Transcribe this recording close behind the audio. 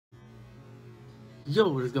Yo,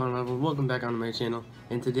 what is going on, everyone? Welcome back onto my channel.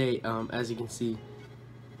 And today, as you can see,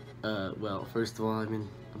 well, first of all, I'm in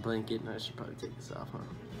a blanket, and I should probably take this off, huh?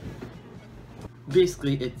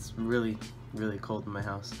 Basically, it's really cold in my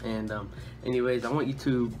house. And anyways, I want you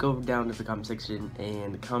to go down to the comment section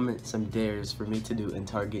and comment some dares for me to do in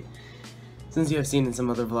Target. Since you have seen in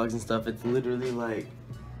some other vlogs and stuff, it's literally like,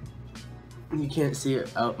 you can't see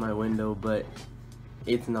it out my window, but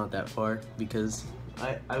it's not that far because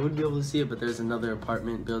I would be able to see it, but there's another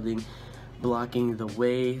apartment building blocking the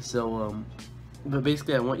way. So but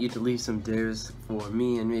basically I want you to leave some dares for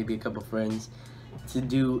me and maybe a couple friends to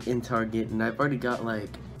do in Target, and I've already got like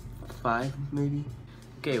 5 maybe.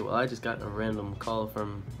 Okay, well, I just got a random call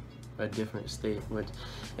from a different state, which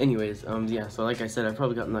anyways, yeah, so like I said, I've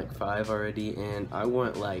probably gotten like 5 already, and I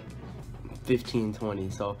want like 15, 20,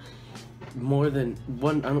 so more than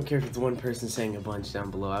one. I don't care if it's one person saying a bunch down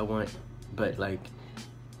below. I want, but like,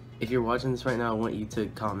 if you're watching this right now, I want you to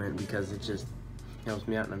comment because it just helps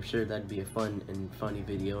me out, and I'm sure that'd be a fun and funny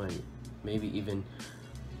video, and maybe even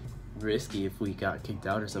risky if we got kicked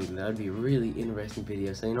out or something. That would be a really interesting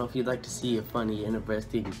video. So, you know, if you'd like to see a funny,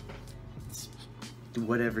 interesting,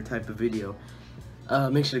 whatever type of video,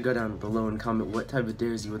 make sure to go down below and comment what type of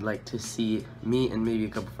dares you would like to see me and maybe a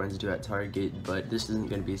couple friends do at Target. But this isn't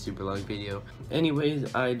going to be a super long video.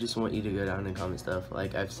 Anyways, I just want you to go down and comment stuff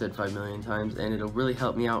like I've said 5 million times, and it'll really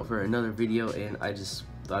help me out for another video. And I just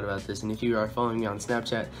thought about this, and if you are following me on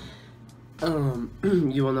Snapchat,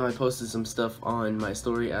 you will know I posted some stuff on my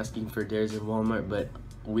story asking for dares in Walmart, but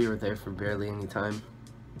we were there for barely any time.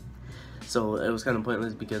 So it was kind of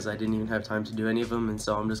pointless because I didn't even have time to do any of them, and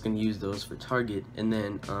so I'm just going to use those for Target. And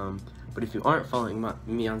then, but if you aren't following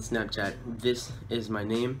me on Snapchat, this is my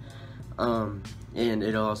name, and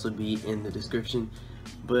it'll also be in the description.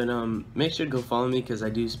 But make sure to go follow me because I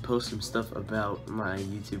do post some stuff about my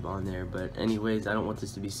YouTube on there. But anyways, I don't want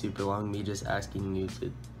this to be super long, me just asking you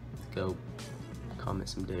to go comment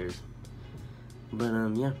some dares. But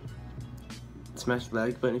yeah. Smash the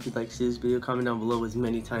like button if you'd like to see this video. Comment down below as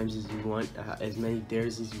many times as you want, as many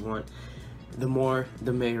dares as you want. The more,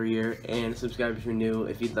 the merrier. And subscribe if you're new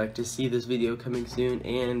if you'd like to see this video coming soon,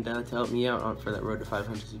 and to help me out for that road to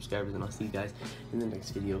 500 subscribers. And I'll see you guys in the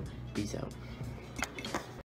next video. Peace out.